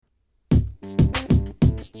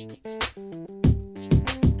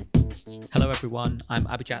Hello, everyone. I'm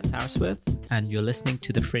Abhijat Saraswat, and you're listening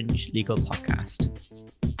to the Fringe Legal Podcast.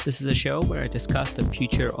 This is a show where I discuss the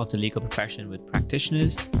future of the legal profession with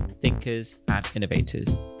practitioners, thinkers, and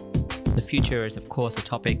innovators. The future is, of course, a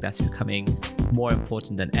topic that's becoming more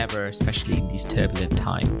important than ever, especially in these turbulent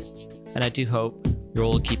times. And I do hope you're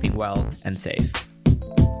all keeping well and safe.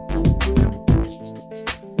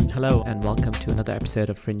 Hello, and welcome to another episode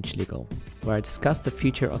of Fringe Legal, where I discuss the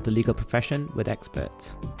future of the legal profession with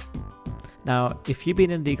experts. Now, if you've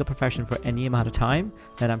been in the legal profession for any amount of time,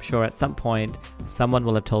 then I'm sure at some point someone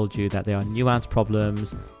will have told you that there are nuanced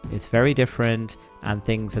problems, it's very different, and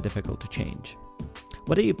things are difficult to change.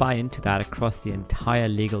 Whether you buy into that across the entire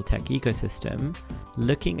legal tech ecosystem,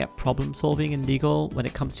 looking at problem solving in legal when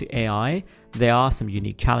it comes to AI, there are some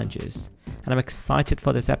unique challenges. And I'm excited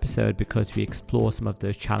for this episode because we explore some of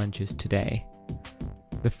those challenges today.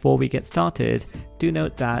 Before we get started, do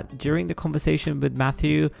note that during the conversation with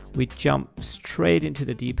Matthew, we jump straight into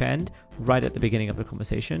the deep end right at the beginning of the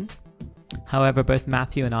conversation. However, both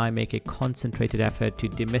Matthew and I make a concentrated effort to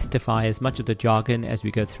demystify as much of the jargon as we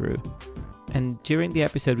go through. And during the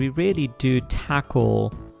episode, we really do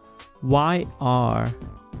tackle why are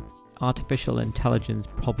artificial intelligence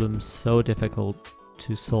problems so difficult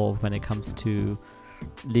to solve when it comes to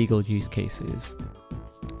legal use cases.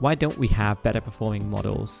 Why don't we have better performing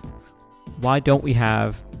models? Why don't we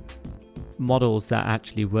have models that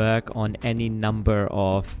actually work on any number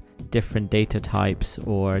of different data types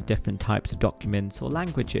or different types of documents or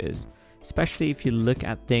languages? Especially if you look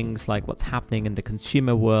at things like what's happening in the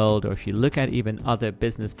consumer world, or if you look at even other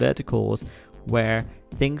business verticals where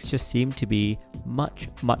things just seem to be much,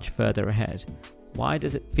 much further ahead. Why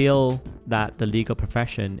does it feel that the legal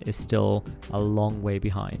profession is still a long way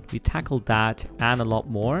behind? We tackled that and a lot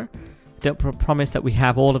more. Don't promise that we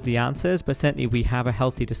have all of the answers, but certainly we have a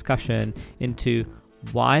healthy discussion into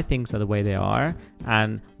why things are the way they are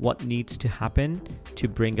and what needs to happen to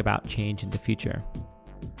bring about change in the future.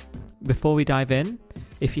 Before we dive in,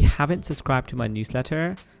 if you haven't subscribed to my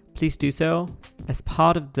newsletter, please do so. As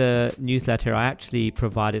part of the newsletter, I actually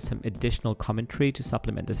provided some additional commentary to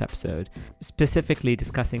supplement this episode, specifically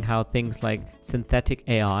discussing how things like synthetic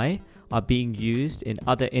AI are being used in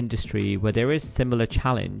other industry where there is similar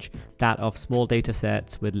challenge, that of small data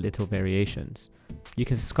sets with little variations. You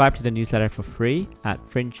can subscribe to the newsletter for free at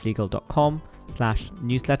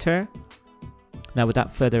fringelegal.com/newsletter. Now,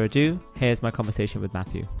 without further ado, here's my conversation with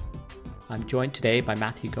Matthew. I'm joined today by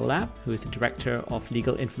Matthew Golab, who is the Director of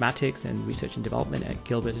Legal Informatics and Research and Development at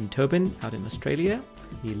Gilbert & Tobin out in Australia.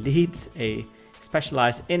 He leads a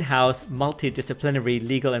specialized in-house multidisciplinary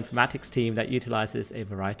legal informatics team that utilizes a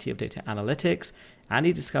variety of data analytics and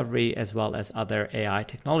e-discovery as well as other AI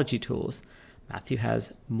technology tools. Matthew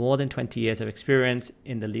has more than 20 years of experience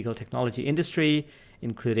in the legal technology industry,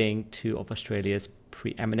 including two of Australia's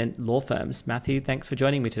preeminent law firms. Matthew, thanks for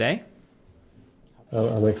joining me today.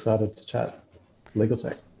 I'm excited to chat legal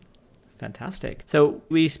tech. Fantastic. So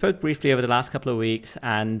we spoke briefly over the last couple of weeks,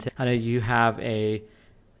 and I know you have a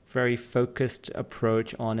very focused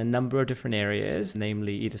approach on a number of different areas,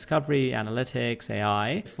 namely e-discovery, analytics,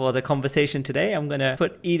 AI. For the conversation today, I'm going to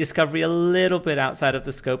put e-discovery a little bit outside of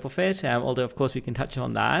the scope of it, although of course we can touch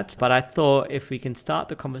on that. But I thought if we can start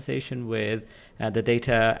the conversation with the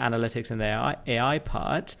data analytics and the AI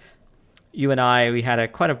part, you and I, we had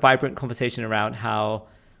quite a vibrant conversation around how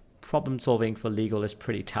problem solving for legal is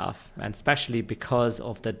pretty tough, and especially because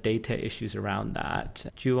of the data issues around that.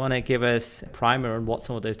 Do you want to give us a primer on what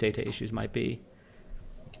some of those data issues might be?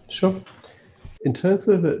 Sure. In terms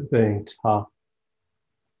of it being tough,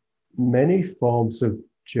 many forms of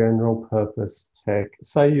general purpose tech,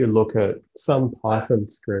 say you look at some Python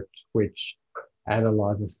script which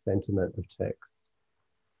analyzes sentiment of text.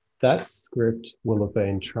 That script will have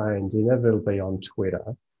been trained inevitably on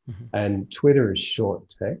Twitter, and Twitter is short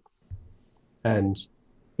text. And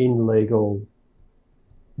in legal,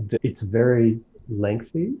 it's very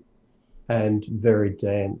lengthy and very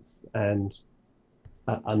dense. And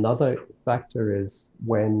another factor is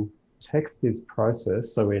when text is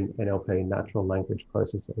processed, so in NLP, natural language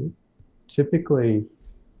processing, typically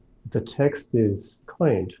the text is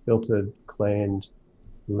cleaned, filtered, cleaned,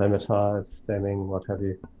 lemmatized, stemming, what have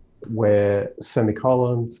you, where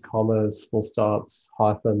semicolons, commas, full stops,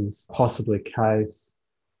 hyphens, possibly case,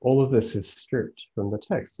 all of this is stripped from the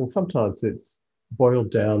text. And sometimes it's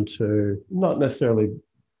boiled down to not necessarily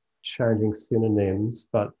changing synonyms,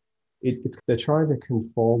 but they're trying to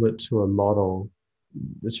conform it to a model.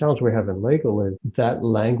 The challenge we have in legal is that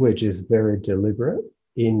language is very deliberate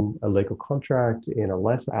in a legal contract, in a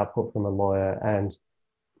letter output from a lawyer, and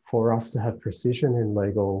for us to have precision in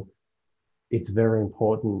legal, it's very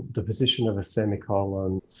important the position of a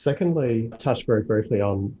semicolon. Secondly, touch very briefly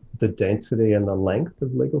on the density and the length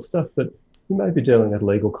of legal stuff, but you may be dealing with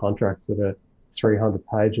legal contracts that are 300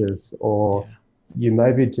 pages, or you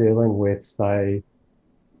may be dealing with, say,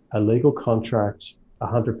 a legal contract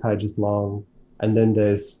 100 pages long, and then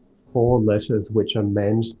there's 4 letters which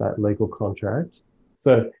amend that legal contract.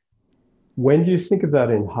 So when you think of that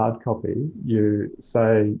in hard copy, you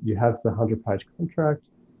say you have the 100-page contract,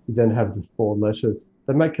 you then have the 4 letters.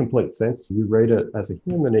 They make complete sense. You read it as a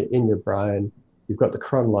human in your brain. You've got the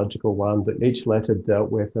chronological one that each letter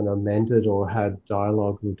dealt with and amended or had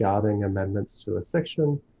dialogue regarding amendments to a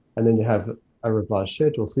section. And then you have a revised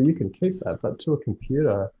schedule. So you can keep that. But to a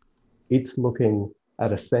computer, it's looking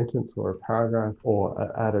at a sentence or a paragraph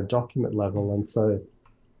or at a document level. And so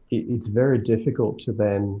it's very difficult to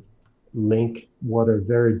then link what are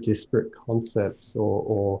very disparate concepts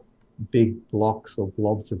or big blocks or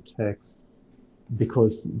blobs of text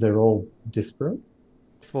because they're all disparate.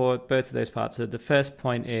 For both of those parts, so the first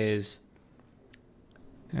point is,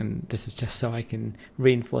 and this is just so I can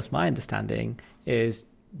reinforce my understanding, is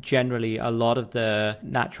generally a lot of the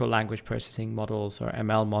natural language processing models or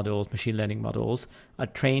ML models, machine learning models, are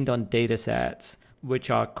trained on data sets which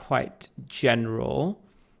are quite general,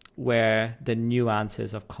 where the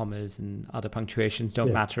nuances of commas and other punctuations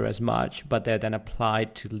don't matter as much, but they're then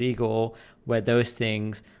applied to legal, where those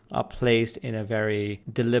things are placed in a very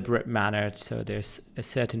deliberate manner, so there's a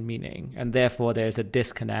certain meaning, and therefore there's a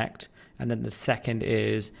disconnect. And then the second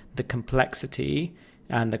is the complexity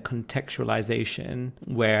and the contextualization,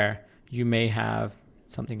 where you may have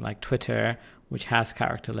something like Twitter, which has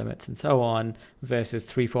character limits and so on, versus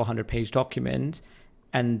 300-400 page documents,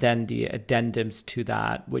 and then the addendums to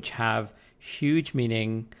that, which have huge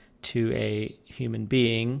meaning to a human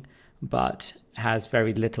being, but has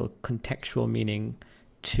very little contextual meaning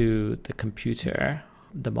to the computer,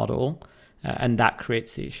 the model, and that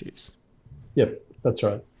creates the issues. Yep, that's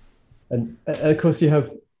right. And of course you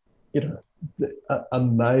have,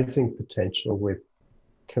 amazing potential with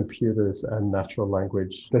computers and natural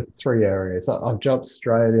language. There's 3 areas. I've jumped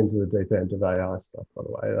straight into the deep end of AI stuff, by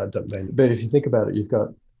the way. I don't mean, but if you think about it, you've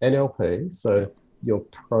got NLP, so you're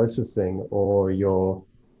processing or you're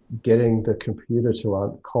getting the computer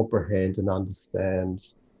to comprehend and understand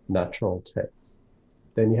natural text.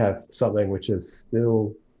 Then you have something which is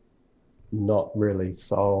still not really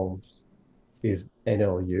solved, is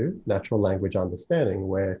NLU, natural language understanding,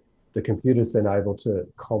 where the computer's then able to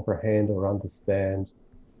comprehend or understand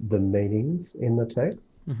the meanings in the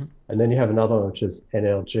text. Mm-hmm. And then you have another one, which is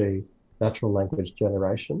NLG, natural language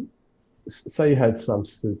generation. So you had some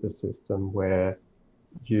super system where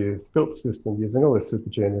you built the system using all the super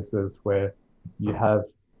geniuses, where you have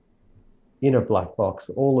in a black box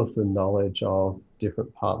all of the knowledge of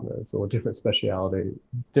different partners or different specialities,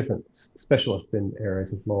 different specialists in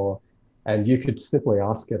areas of law. And you could simply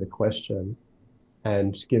ask it a question,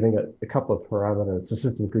 and giving it a couple of parameters, the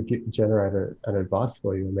system could generate an advice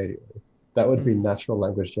for you immediately. That would be natural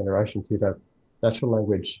language generation. So you'd have natural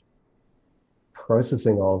language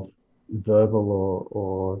processing of verbal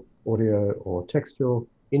or audio or textual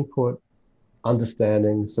input,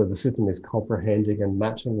 understanding, so the system is comprehending and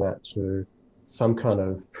matching that to some kind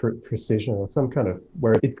of precision or some kind of,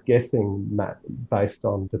 where it's guessing based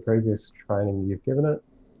on the previous training you've given it,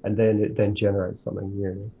 and then it then generates something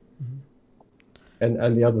new. Mm-hmm.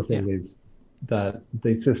 And the other thing is that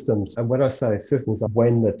these systems, and when I say systems,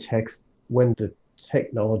 when the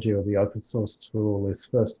technology or the open source tool is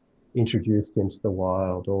first introduced into the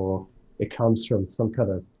wild, or it comes from some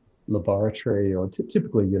kind of laboratory or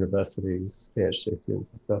typically universities, PhD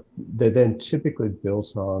students and stuff, they're then typically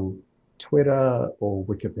built on Twitter or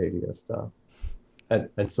Wikipedia stuff.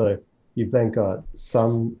 And so you've then got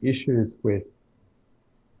some issues with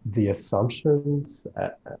the assumptions,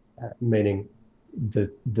 meaning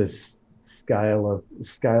the scale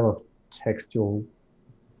of textual,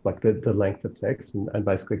 like the length of text, and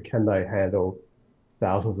basically can they handle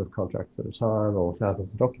thousands of contracts at a time or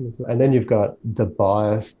thousands of documents. And then you've got the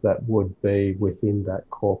bias that would be within that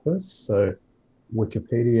corpus. So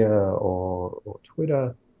Wikipedia or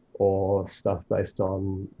Twitter or stuff based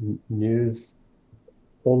on news,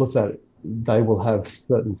 all of that, they will have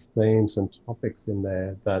certain themes and topics in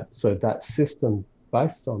there so that system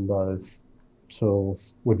based on those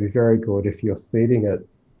tools would be very good if you're feeding it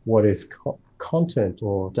what is content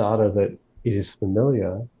or data that it is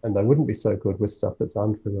familiar, and they wouldn't be so good with stuff that's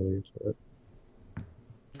unfamiliar to it.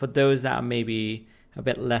 For those that are maybe a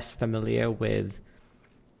bit less familiar with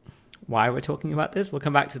why we're talking about this. We'll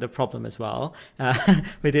come back to the problem as well.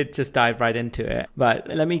 We did just dive right into it. But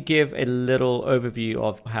let me give a little overview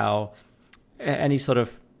of how any sort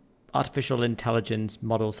of artificial intelligence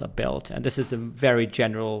models are built. And this is the very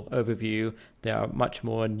general overview. There are much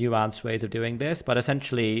more nuanced ways of doing this. But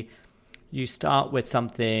essentially, you start with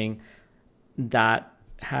something that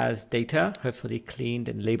has data, hopefully cleaned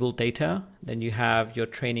and labeled data. Then you have your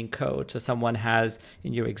training code. So someone has,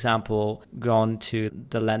 in your example, gone to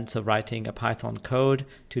the length of writing a Python code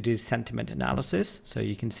to do sentiment analysis. So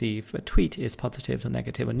you can see if a tweet is positive or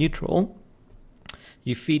negative or neutral.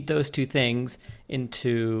 You feed those two things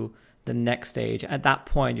into the next stage. At that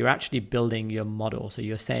point, you're actually building your model. So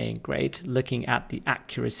you're saying, great, looking at the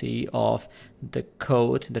accuracy of the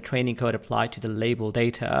code, the training code applied to the label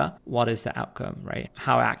data, what is the outcome, right?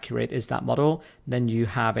 How accurate is that model? Then you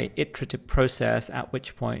have an iterative process at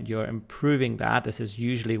which point you're improving that. This is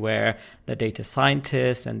usually where the data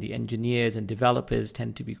scientists and the engineers and developers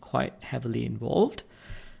tend to be quite heavily involved.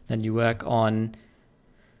 Then you work on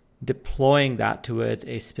deploying that towards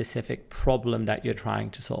a specific problem that you're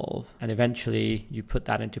trying to solve. And eventually you put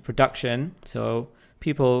that into production. So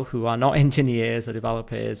people who are not engineers or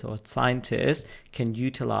developers or scientists can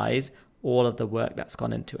utilize all of the work that's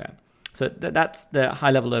gone into it. So that's the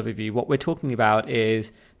high level overview. What we're talking about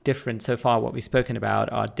is different. So far, what we've spoken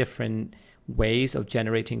about are different ways of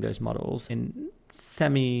generating those models in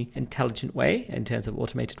semi-intelligent way in terms of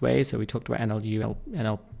automated ways. So we talked about NLU,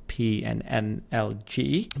 NLP, and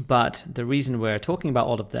NLG. But the reason we're talking about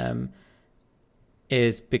all of them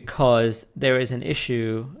is because there is an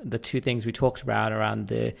issue, the two things we talked about around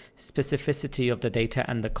the specificity of the data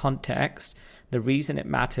and the context. The reason it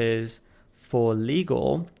matters for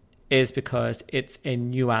legal is because it's a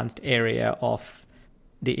nuanced area of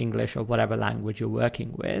the English or whatever language you're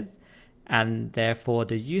working with. And therefore,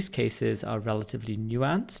 the use cases are relatively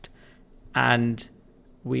nuanced. And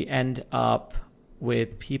we end up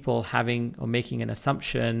with people having or making an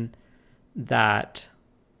assumption that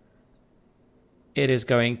it is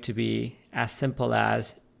going to be as simple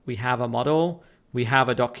as we have a model, we have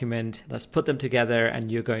a document, let's put them together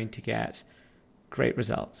and you're going to get great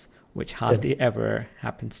results, which hardly ever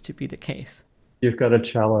happens to be the case. You've got a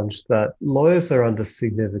challenge that lawyers are under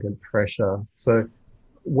significant pressure. So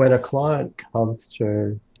when a client comes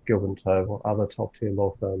to Gilpin Tove or other top tier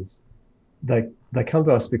law firms, they come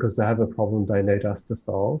to us because they have a problem they need us to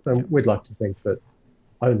solve. And we'd like to think that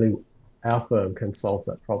only our firm can solve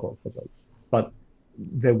that problem for them. But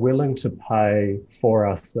they're willing to pay for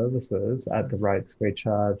our services at the rates we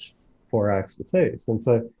charge for our expertise. And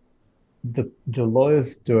so the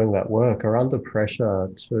lawyers doing that work are under pressure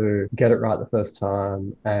to get it right the first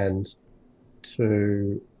time and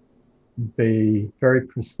to be very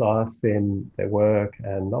precise in their work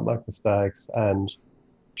and not make mistakes and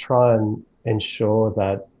try and ensure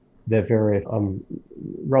that they're very, I'm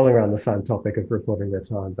rolling around the same topic of reporting their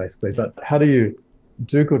time basically, but how do you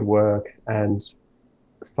do good work and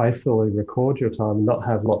faithfully record your time and not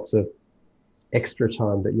have lots of extra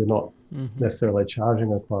time that you're not necessarily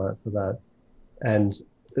charging a client for that? And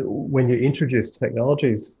when you introduce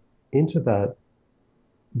technologies into that,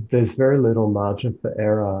 there's very little margin for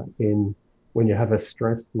error in when you have a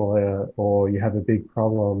stressed lawyer or you have a big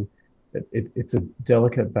problem. It's a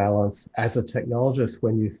delicate balance as a technologist.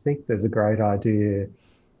 When you think there's a great idea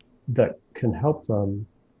that can help them,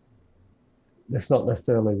 it's not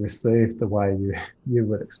necessarily received the way you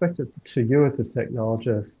would expect it. To you as a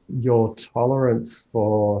technologist, your tolerance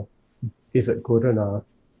for is it good enough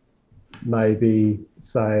may be,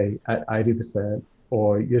 say, at 80%,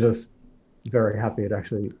 or you're just very happy it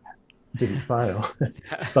actually didn't fail.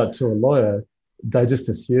 But to a lawyer, they just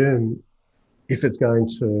assume if it's going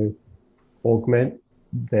to augment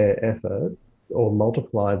their effort or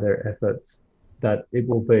multiply their efforts, that it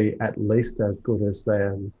will be at least as good as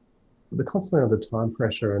them. They're constantly under time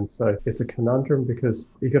pressure. And so it's a conundrum because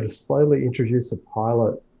you've got to slowly introduce a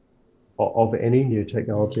pilot of any new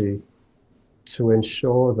technology to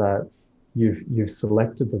ensure that you've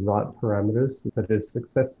selected the right parameters that is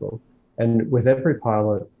successful. And with every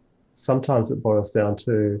pilot, sometimes it boils down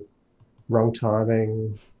to wrong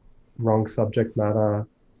timing, wrong subject matter,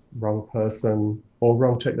 wrong person, or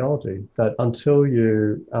wrong technology. That until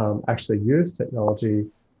you actually use technology,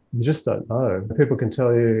 you just don't know. People can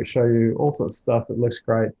show you all sorts of stuff that looks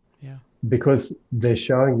great because they're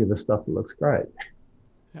showing you the stuff that looks great.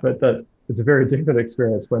 But that it's a very different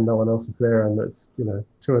experience when no one else is there and it's 2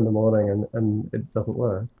 a.m. and it doesn't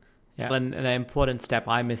work. Yeah, and an important step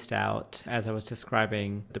I missed out as I was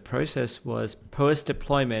describing the process was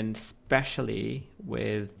post-deployment, especially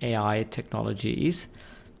with AI technologies.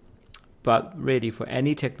 But really, for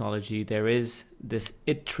any technology, there is this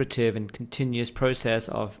iterative and continuous process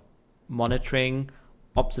of monitoring,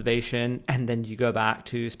 observation, and then you go back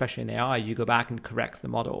to, especially in AI, you go back and correct the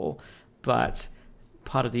model. But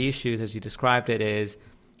part of the issues, as you described it, is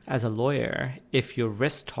as a lawyer, if your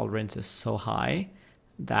risk tolerance is so high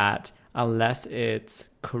that unless it's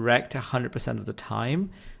correct 100% of the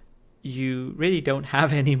time, you really don't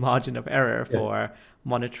have any margin of error for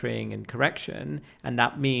monitoring and correction. And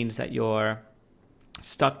that means that you're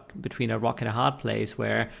stuck between a rock and a hard place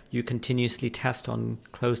where you continuously test on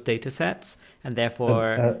closed data sets, and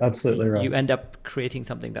therefore absolutely right. You end up creating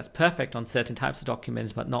something that's perfect on certain types of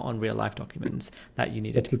documents, but not on real life documents that you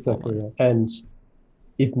needed to perform exactly on. Right. And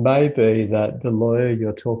it may be that the lawyer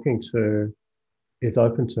you're talking to is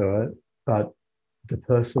open to it, but the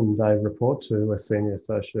person they report to, a senior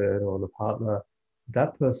associate or the partner,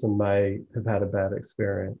 that person may have had a bad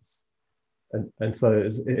experience. And so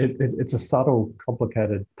it's a subtle,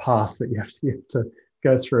 complicated path that you have to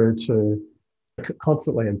go through to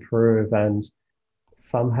constantly improve and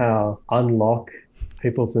somehow unlock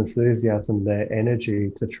people's enthusiasm, their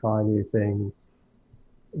energy to try new things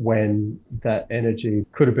when that energy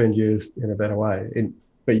could have been used in a better way.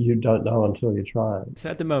 But you don't know until you try it.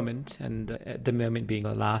 So at the moment, and at the moment being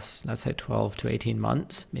the last, let's say 12 to 18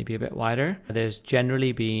 months, maybe a bit wider, there's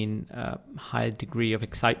generally been a high degree of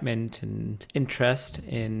excitement and interest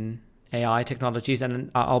in AI technologies.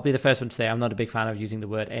 And I'll be the first one to say I'm not a big fan of using the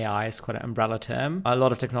word AI. It's quite an umbrella term. A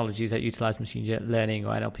lot of technologies that utilize machine learning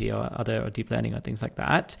or NLP or other or deep learning or things like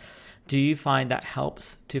that. Do you find that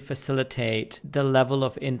helps to facilitate the level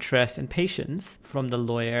of interest and patience from the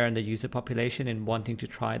lawyer and the user population in wanting to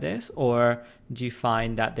try this? Or do you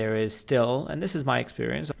find that there is still, and this is my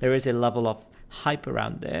experience, there is a level of hype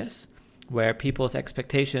around this where people's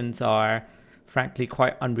expectations are frankly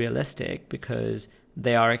quite unrealistic because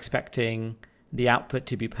they are expecting the output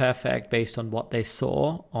to be perfect based on what they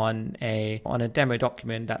saw on a demo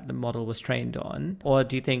document that the model was trained on? Or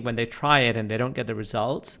do you think when they try it and they don't get the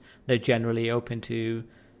results, they're generally open to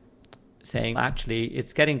saying, actually,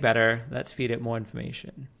 it's getting better, let's feed it more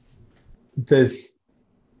information? There's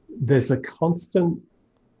a constant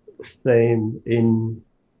theme in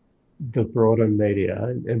the broader media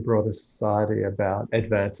and broader society about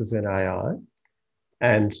advances in AI.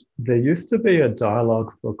 And there used to be a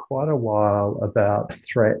dialogue for quite a while about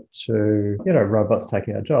threat to, robots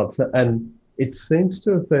taking our jobs. And it seems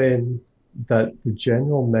to have been that the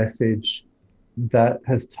general message that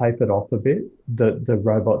has tapered off a bit, that the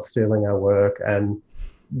robots stealing our work and,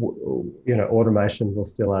 automation will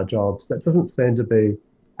steal our jobs. That doesn't seem to be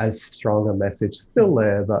as strong a message. Still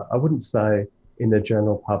there, but I wouldn't say in the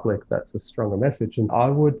general public that's a stronger message. And I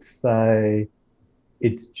would say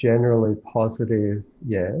it's generally positive,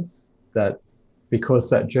 yes, that because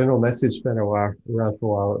that general message has been around for a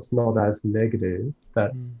while, it's not as negative,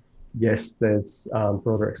 that yes, there's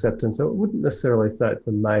broader acceptance. So it wouldn't necessarily say it's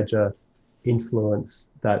a major influence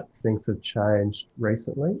that things have changed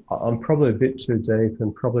recently. I'm probably a bit too deep,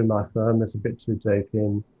 and probably my firm is a bit too deep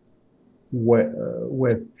in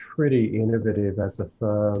we're pretty innovative as a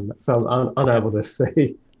firm. So I'm unable to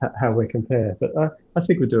see how we compare, but I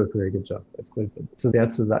think we do a pretty good job. That's good. So the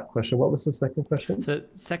answer to that question, what was the second question? So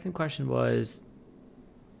the second question was,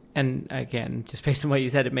 and again, just based on what you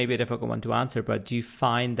said, it may be a difficult one to answer, but do you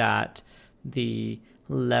find that the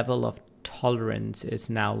level of tolerance is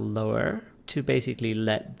now lower to basically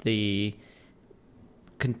let the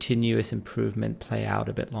continuous improvement play out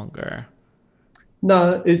a bit longer?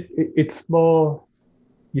 No, it's more,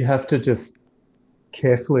 you have to just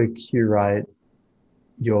carefully curate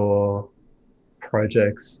your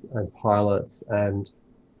projects and pilots and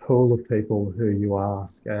pool of people who you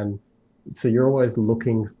ask. And so you're always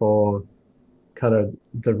looking for kind of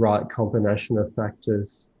the right combination of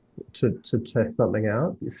factors to test something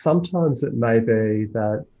out. Sometimes it may be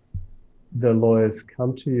that the lawyers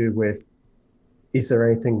come to you with, is there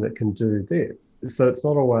anything that can do this? So it's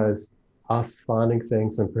not always us finding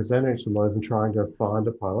things and presenting to lawyers and trying to find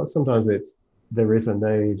a pilot. Sometimes it's, there is a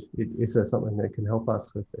need. Is there something that can help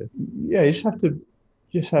us with it? Yeah, you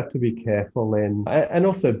just have to be careful and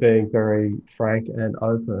also being very frank and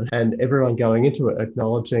open, and everyone going into it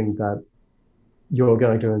acknowledging that you're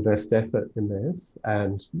going to invest effort in this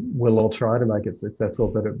and we'll all try to make it successful,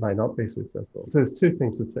 but it may not be successful. So there's two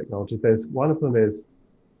things with technology. There's one of them is,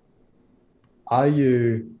 are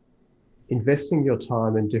you investing your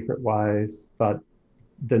time in different ways, but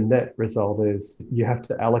the net result is you have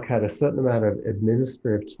to allocate a certain amount of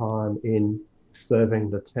administrative time in serving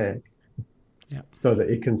the tech so that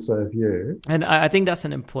it can serve you. And I think that's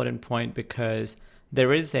an important point, because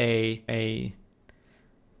there is a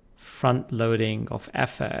front loading of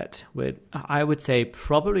effort with, I would say,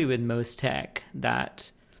 probably with most tech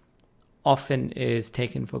that often is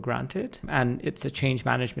taken for granted. And it's a change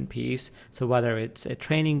management piece. So whether it's a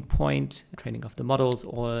training point, training of the models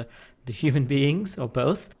or the human beings or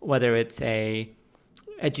both, whether it's a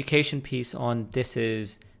education piece on this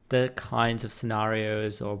is the kinds of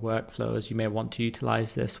scenarios or workflows you may want to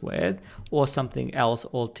utilize this with, or something else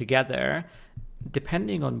altogether,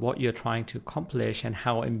 depending on what you're trying to accomplish and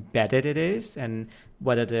how embedded it is, and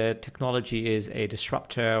whether the technology is a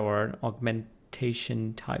disruptor or an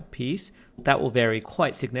augmentation type piece, that will vary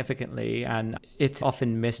quite significantly. And it's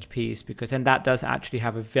often missed piece and that does actually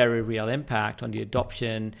have a very real impact on the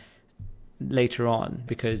adoption later on,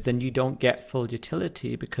 because then you don't get full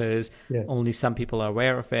utility because only some people are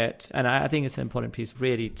aware of it. And I think it's an important piece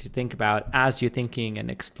really to think about as you're thinking and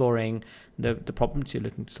exploring the problems you're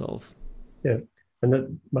looking to solve. Yeah.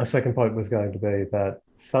 And my second point was going to be that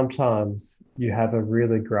sometimes you have a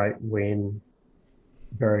really great win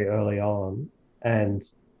very early on, and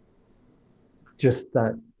just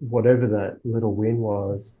that, whatever that little win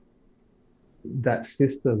was, that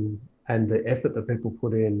system and the effort that people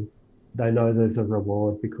put in, they know there's a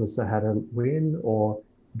reward because they had a win, or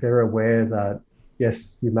they're aware that,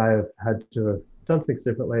 yes, you may have had to have done things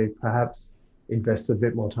differently, perhaps invested a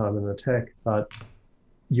bit more time in the tech, but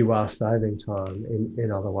you are saving time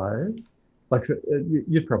in other ways. Like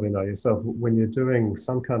you'd probably know yourself, when you're doing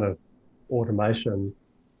some kind of automation,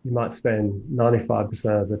 you might spend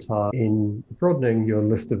 95% of the time in broadening your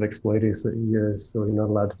list of expletives that you use, or you're not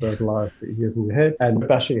allowed to verbalize, but you use in your head, and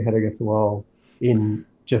bashing your head against the wall in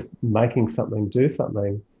just making something do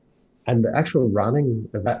something. And the actual running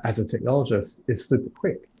of that as a technologist is super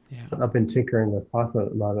quick. Yeah. I've been tinkering with Python at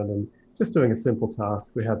the moment and just doing a simple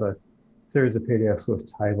task. We have a series of PDFs with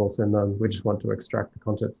tables in them. We just want to extract the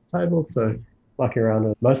contents of tables. So mucking around,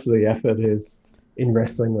 and most of the effort is in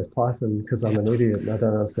wrestling with Python because I'm an idiot and I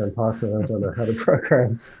don't understand Python. I don't know how to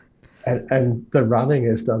program. And the running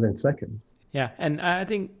is done in seconds. Yeah, and I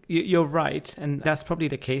think you're right. And that's probably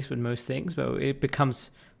the case with most things, but it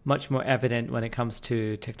becomes much more evident when it comes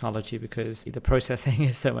to technology because the processing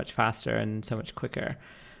is so much faster and so much quicker.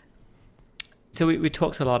 So we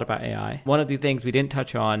talked a lot about AI. One of the things we didn't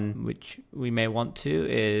touch on, which we may want to,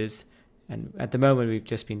 is, and at the moment we've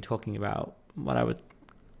just been talking about what I would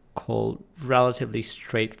call relatively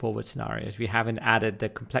straightforward scenarios. We haven't added the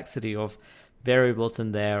complexity of variables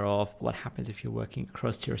in there of what happens if you're working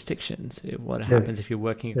across jurisdictions, what happens if you're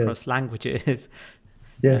working across languages.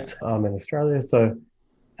 Yes, I'm in Australia. So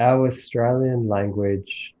our Australian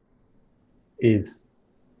language is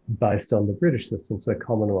based on the British system, so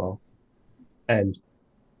Commonwealth. And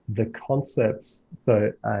the concepts,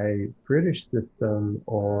 so a British system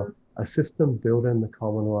or a system built in the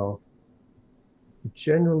Commonwealth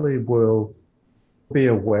generally will be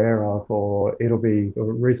aware of, or it'll be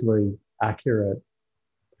reasonably accurate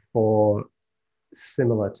for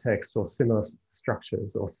similar text or similar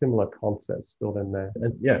structures or similar concepts built in there.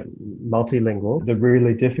 And multilingual. The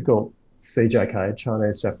really difficult CJK,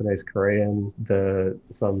 Chinese, Japanese, Korean,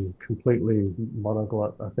 some completely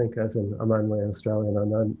monoglot, I think, as in I'm only Australian, I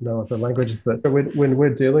know no other languages, but when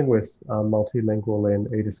we're dealing with multilingual in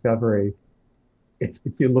eDiscovery, it's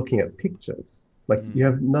you're looking at pictures. Like you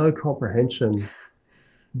have no comprehension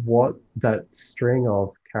what that string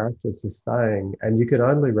of characters is saying, and you can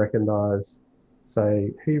only recognize,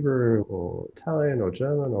 say, Hebrew or Italian or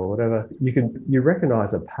German or whatever. You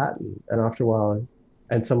recognize a pattern, and after a while,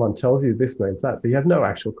 and someone tells you this means that, but you have no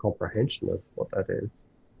actual comprehension of what that is,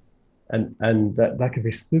 and that can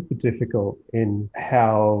be super difficult in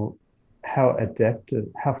how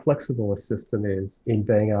adapted, how flexible a system is in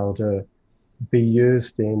being able to be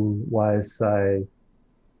used in ways, say,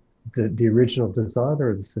 the original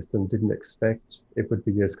designer of the system didn't expect it would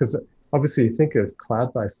be used. Because obviously you think of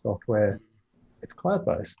cloud-based software, it's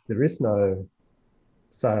cloud-based. There is no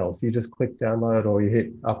sales. You just click download or you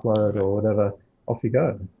hit upload or whatever, off you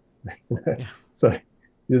go. So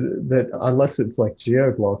that unless it's like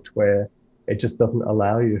geo-blocked where it just doesn't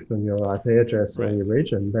allow you from your IP address or your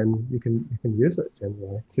region, then you can use it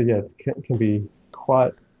generally. So yeah, it can be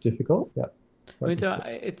quite difficult. Yeah.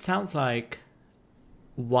 It sounds like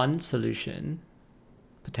one solution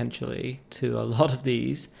potentially to a lot of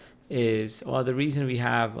these is, or the reason we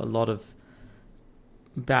have a lot of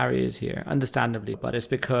barriers here, understandably, but it's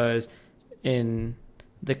because in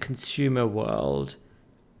the consumer world,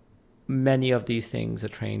 many of these things are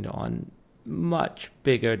trained on much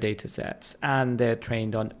bigger data sets and they're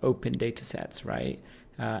trained on open data sets, right?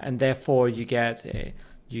 And therefore you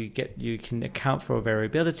you can account for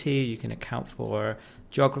variability, you can account for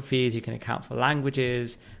geographies, you can account for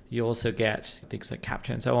languages. You also get things like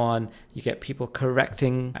capture and so on. You get people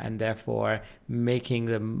correcting and therefore making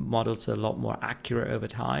the models a lot more accurate over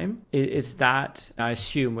time. Is that, I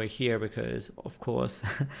assume we're here because, of course,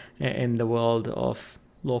 in the world of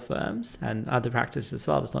law firms and other practices as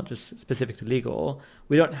well, it's not just specific to legal.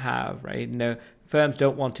 We don't have, right? No, firms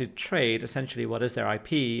don't want to trade essentially what is their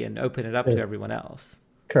IP and open it up to everyone else.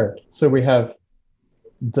 Correct. So we have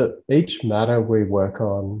each matter we work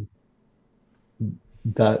on,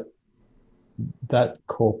 that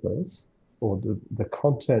corpus or the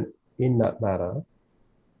content in that matter,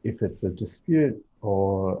 if it's a dispute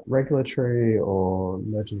or regulatory or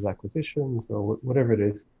mergers acquisitions or whatever it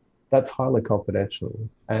is, that's highly confidential,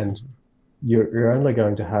 and you're only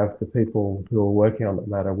going to have the people who are working on that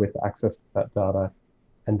matter with access to that data,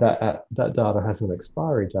 and that data has an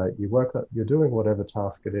expiry date. You're doing whatever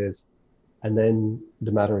task it is, and then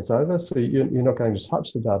the matter is over. So you're not going to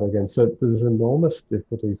touch the data again. So there's enormous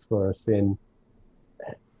difficulties for us in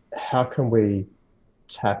how can we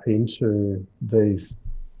tap into these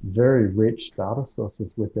very rich data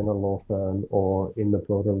sources within a law firm or in the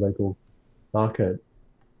broader legal market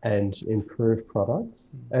and improve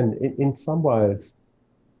products. And in some ways,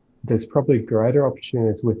 there's probably greater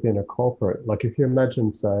opportunities within a corporate. Like if you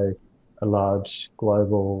imagine, say, a large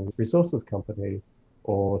global resources company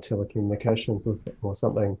or telecommunications or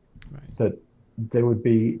something, right, that there would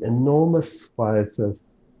be enormous swathes of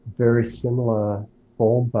very similar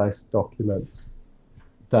form-based documents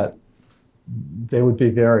that there would be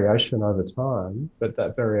variation over time, but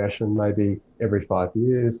that variation may be every 5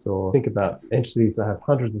 years. Or think about entities that have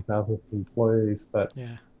hundreds of thousands of employees, that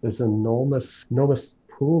there's enormous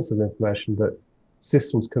pools of information that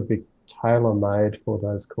systems could be tailor-made for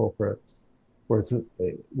those corporates. Whereas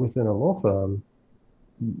within a law firm,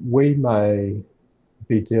 we may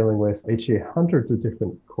be dealing with each year hundreds of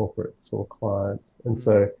different corporates or clients. And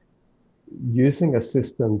so using a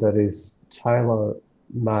system that is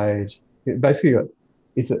tailor-made, basically,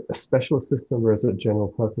 is it a specialist system or is it a general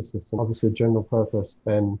purpose system? Obviously, general purpose,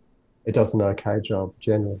 then it does an okay job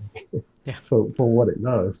generally for what it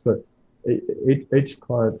knows. But each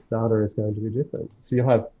client's data is going to be different. So you'll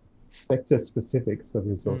have sector specifics of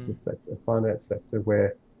resources sector, finance sector,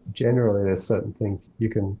 where generally there's certain things you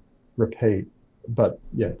can repeat. But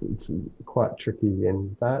yeah, it's quite tricky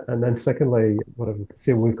in that. And then secondly,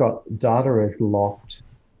 we've got data is locked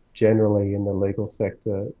generally in the legal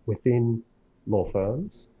sector within law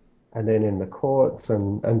firms, and then in the courts,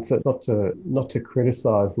 and so not to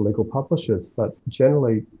criticize legal publishers, but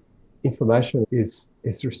generally information is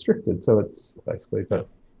restricted. So it's basically, but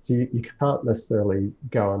so you can't necessarily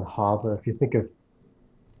go and harvest. If you think of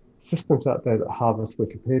systems out there that harvest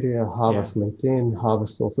Wikipedia, harvest LinkedIn,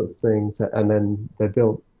 harvest all sorts of things, and then they're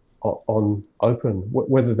built on open,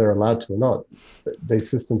 whether they're allowed to or not. These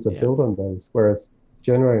systems are built on those, whereas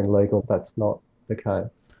generally in legal, that's not the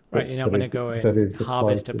case. Right, you're not going to go and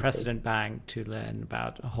harvest a precedent bank to learn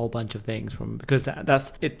about a whole bunch of things because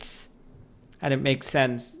and it makes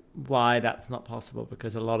sense why that's not possible,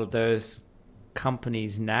 because a lot of those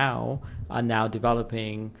companies now are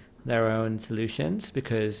developing their own solutions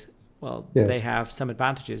because, they have some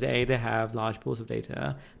advantages. A, they have large pools of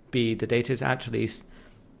data. B, the data is actually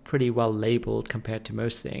pretty well labeled compared to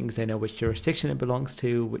most things. They know which jurisdiction it belongs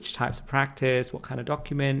to, which types of practice, what kind of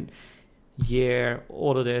document, year,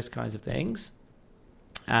 all of those kinds of things.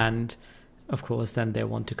 And of course, then they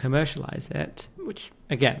want to commercialize it, which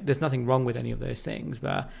again, there's nothing wrong with any of those things,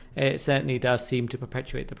 but it certainly does seem to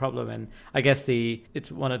perpetuate the problem. And I guess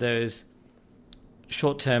it's one of those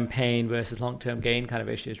short-term pain versus long-term gain kind of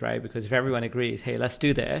issues, right? Because if everyone agrees, hey, let's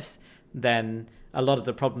do this, then a lot of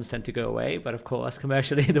the problems tend to go away. But of course,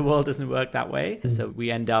 commercially, the world doesn't work that way. So we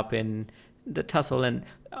end up in the tussle. And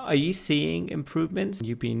are you seeing improvements?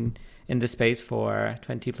 You've been in the space for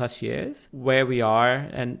 20 plus years, where we are,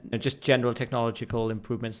 and just general technological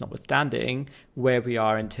improvements notwithstanding, where we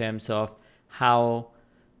are in terms of how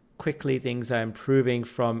quickly things are improving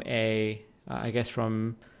from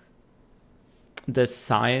from the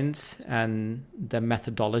science and the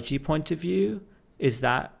methodology point of view. Is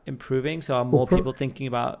that improving? So are more people thinking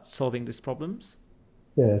about solving these problems?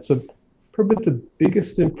 Yeah, so probably the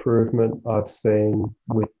biggest improvement I've seen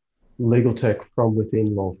with legal tech from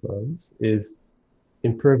within law firms is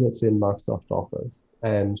improvements in Microsoft Office.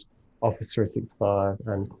 And Office 365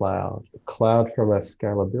 and cloud. Cloud from a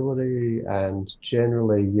scalability, and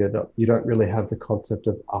generally you don't really have the concept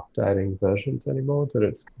of updating versions anymore, that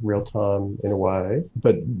it's real time in a way.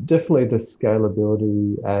 But definitely the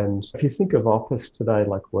scalability, and if you think of Office today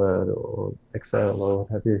like Word or Excel or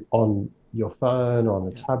what have you, on your phone, on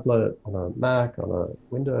a tablet, on a Mac, on a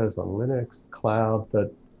Windows, on Linux, cloud,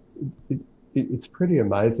 that it, it's pretty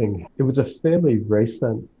amazing. It was a fairly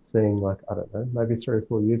recent thing, like, I don't know, maybe 3 or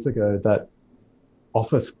 4 years ago, that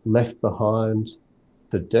Office left behind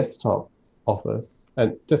the desktop Office,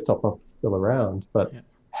 and desktop Office is still around, but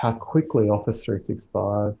how quickly Office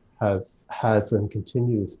 365 has and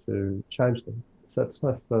continues to change things. So that's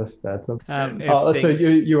my first answer. So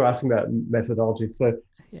you were asking about methodology. So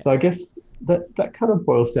I guess that kind of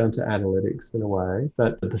boils down to analytics in a way,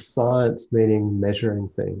 that the science meaning measuring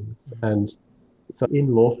things. And so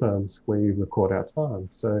in law firms, we record our time.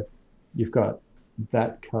 So you've got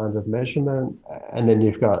that kind of measurement, and then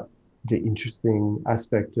you've got the interesting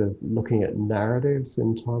aspect of looking at narratives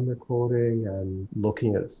in time recording and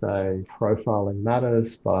looking at, say, profiling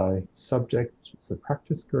matters by subject, so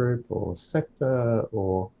practice group or sector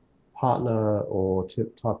or partner or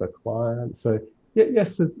type of client. So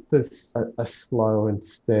yes, there's a slow and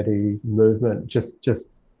steady movement, just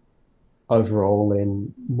overall,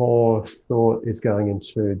 in more thought is going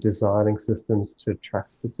into designing systems to track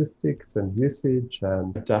statistics and usage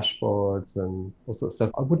and dashboards and all sorts of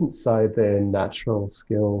stuff. I wouldn't say they're natural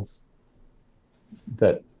skills,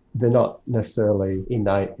 that they're not necessarily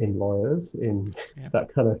innate in lawyers in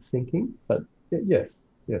that kind of thinking, but yes,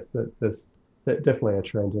 there's definitely a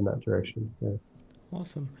trend in that direction. Yes.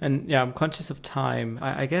 Awesome. And I'm conscious of time.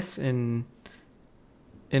 I guess in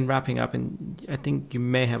wrapping up, and I think you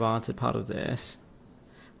may have answered part of this,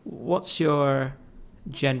 what's your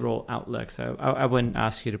general outlook? So I wouldn't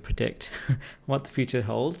ask you to predict what the future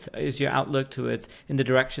holds. Is your outlook towards in the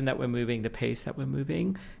direction that we're moving, the pace that we're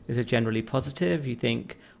moving? Is it generally positive? You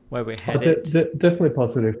think where we're headed? Definitely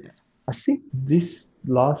positive. Yeah. I think this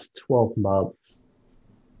last 12 months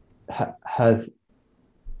has...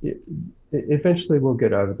 Eventually we'll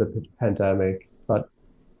get over the pandemic, but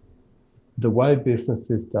the way business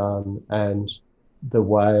is done and the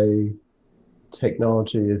way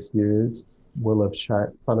technology is used will have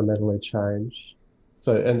fundamentally changed.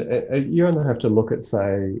 So, and you only have to look at,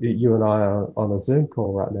 say, you and I are on a Zoom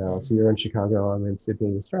call right now. So you're in Chicago, I'm in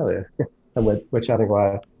Sydney, Australia, and we're chatting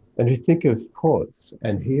away. And you think of courts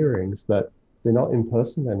and hearings, that they're not in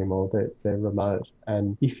person anymore, they're remote.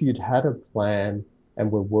 And if you'd had a plan and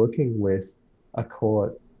were working with a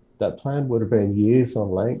court, that plan would have been years on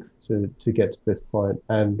length to get to this point,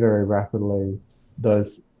 and very rapidly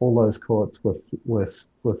all those courts were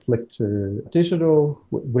flicked to digital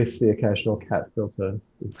with the occasional CAT filter.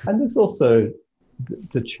 And there's also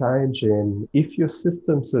the change in, if your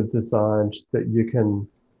systems are designed that you can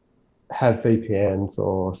have VPNs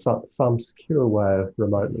or some secure way of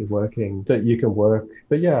remotely working, that you can work.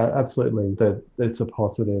 But yeah, absolutely, that it's a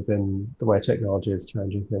positive in the way technology is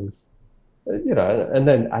changing things. And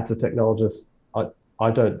then as a technologist,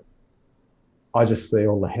 I just see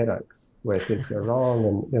all the headaches where things go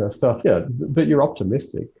wrong and stuff. Yeah, but you're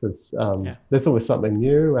optimistic because there's always something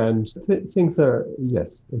new, and things are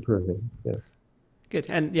improving. Yeah. Good.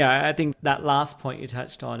 And I think that last point you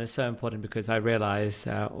touched on is so important, because I realize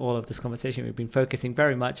all of this conversation, we've been focusing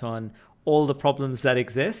very much on all the problems that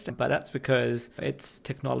exist, but that's because it's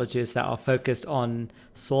technologies that are focused on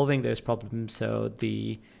solving those problems. So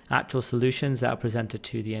the actual solutions that are presented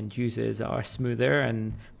to the end users are smoother,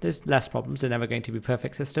 and there's less problems. They're never going to be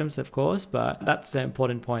perfect systems, of course, but that's the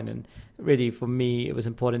important point. And really, for me, it was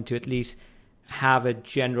important to at least have a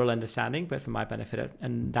general understanding, but for my benefit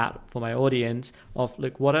and that for my audience, of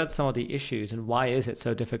what are some of the issues and why is it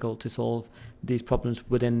so difficult to solve these problems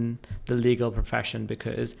within the legal profession?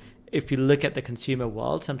 Because if you look at the consumer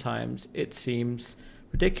world, sometimes it seems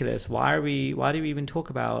ridiculous. Why do we even talk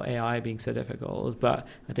about AI being so difficult? But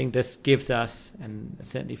I think this gives us, and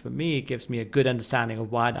certainly for me, it gives me a good understanding of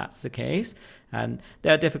why that's the case. And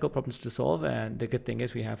there are difficult problems to solve, and the good thing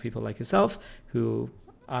is we have people like yourself who,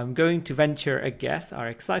 I'm going to venture a guess, are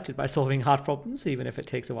excited by solving hard problems, even if it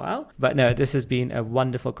takes a while. But no, this has been a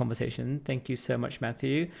wonderful conversation. Thank you so much,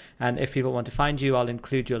 Matthew. And if people want to find you, I'll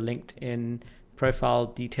include your LinkedIn profile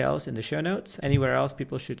details in the show notes. Anywhere else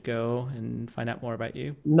people should go and find out more about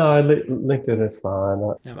you? No, LinkedIn is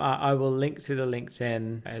fine. I will link to the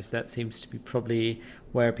LinkedIn, as that seems to be probably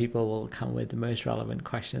where people will come with the most relevant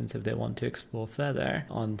questions if they want to explore further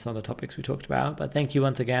on some of the topics we talked about. But thank you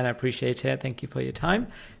once again. I appreciate it. Thank you for your time.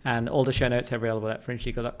 And all the show notes are available at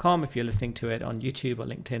fringelegal.com. If you're listening to it on YouTube or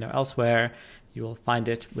LinkedIn or elsewhere, you will find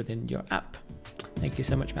it within your app. Thank you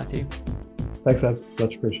so much, Matthew. Thanks, Ed.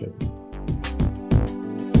 Much appreciated.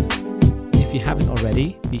 If you haven't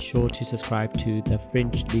already, be sure to subscribe to the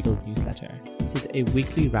Fringe Legal newsletter. This is a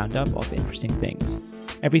weekly roundup of interesting things.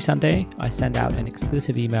 Every Sunday, I send out an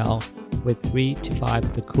exclusive email with 3 to 5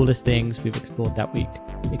 of the coolest things we've explored that week.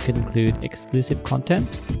 It could include exclusive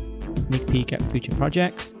content, sneak peek at future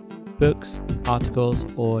projects, books, articles,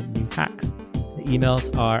 or new hacks. The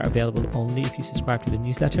emails are available only if you subscribe to the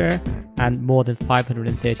newsletter, and more than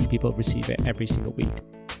 530 people receive it every single week.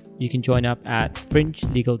 You can join up at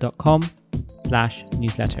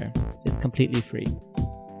fringelegal.com/newsletter. It's completely free.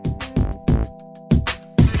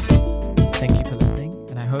 Thank you for listening,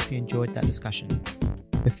 and I hope you enjoyed that discussion.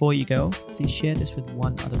 Before you go, please share this with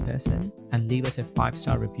one other person and leave us a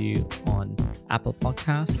 5-star review on Apple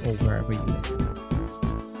Podcast or wherever you listen.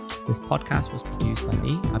 This podcast was produced by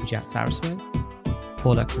me, Abhijat Saraswat.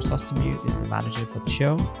 Paula Chrysostomou is the manager for the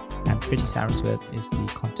show, and Priti Saraswat is the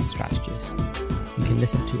content strategist. You can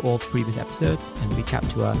listen to all previous episodes and reach out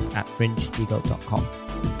to us at fringelegal.com.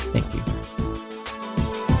 Thank you.